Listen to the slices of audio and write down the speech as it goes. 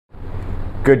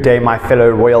Good day, my fellow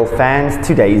royal fans.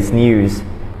 Today's news.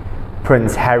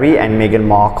 Prince Harry and Meghan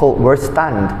Markle were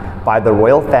stunned by the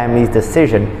royal family's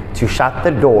decision to shut the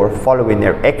door following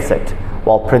their exit,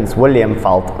 while Prince William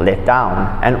felt let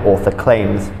down, an author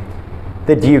claims.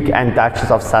 The Duke and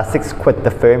Duchess of Sussex quit the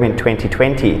firm in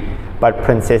 2020, but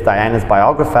Princess Diana's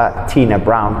biographer, Tina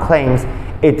Brown, claims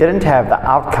it didn't have the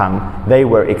outcome they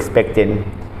were expecting.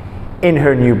 In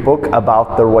her new book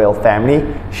about the royal family,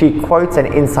 she quotes an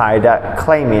insider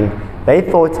claiming they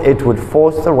thought it would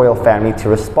force the royal family to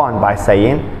respond by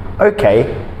saying,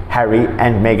 "Okay, Harry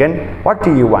and Meghan, what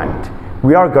do you want?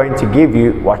 We are going to give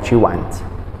you what you want."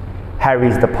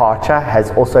 Harry's departure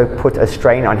has also put a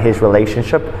strain on his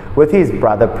relationship with his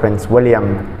brother Prince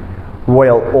William.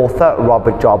 Royal author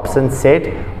Robert Jobson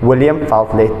said William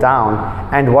felt let down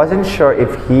and wasn't sure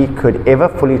if he could ever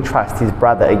fully trust his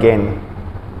brother again.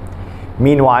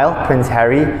 Meanwhile, Prince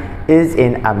Harry is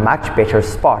in a much better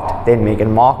spot than Meghan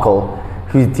Markle,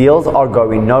 whose deals are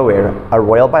going nowhere, a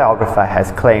royal biographer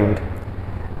has claimed.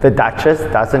 The Duchess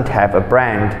doesn't have a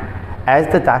brand, as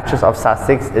the Duchess of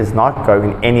Sussex is not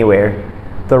going anywhere.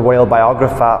 The royal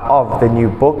biographer of the new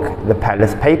book, The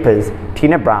Palace Papers,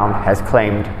 Tina Brown, has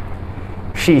claimed.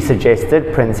 She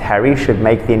suggested Prince Harry should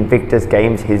make the Invictus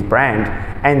Games his brand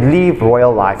and leave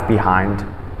royal life behind,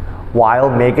 while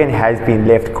Meghan has been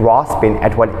left grasping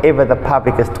at whatever the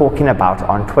public is talking about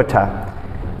on Twitter.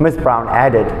 Ms. Brown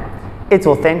added, "It's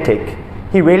authentic.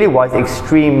 He really was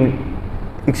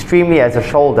extremely as a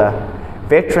shoulder.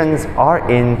 Veterans are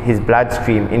in his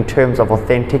bloodstream in terms of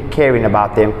authentic caring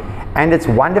about them, and it's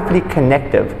wonderfully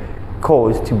connective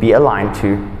cause to be aligned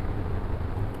to."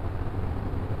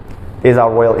 There's our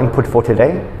royal input for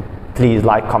today. Please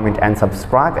like, comment and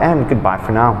subscribe, and goodbye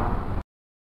for now.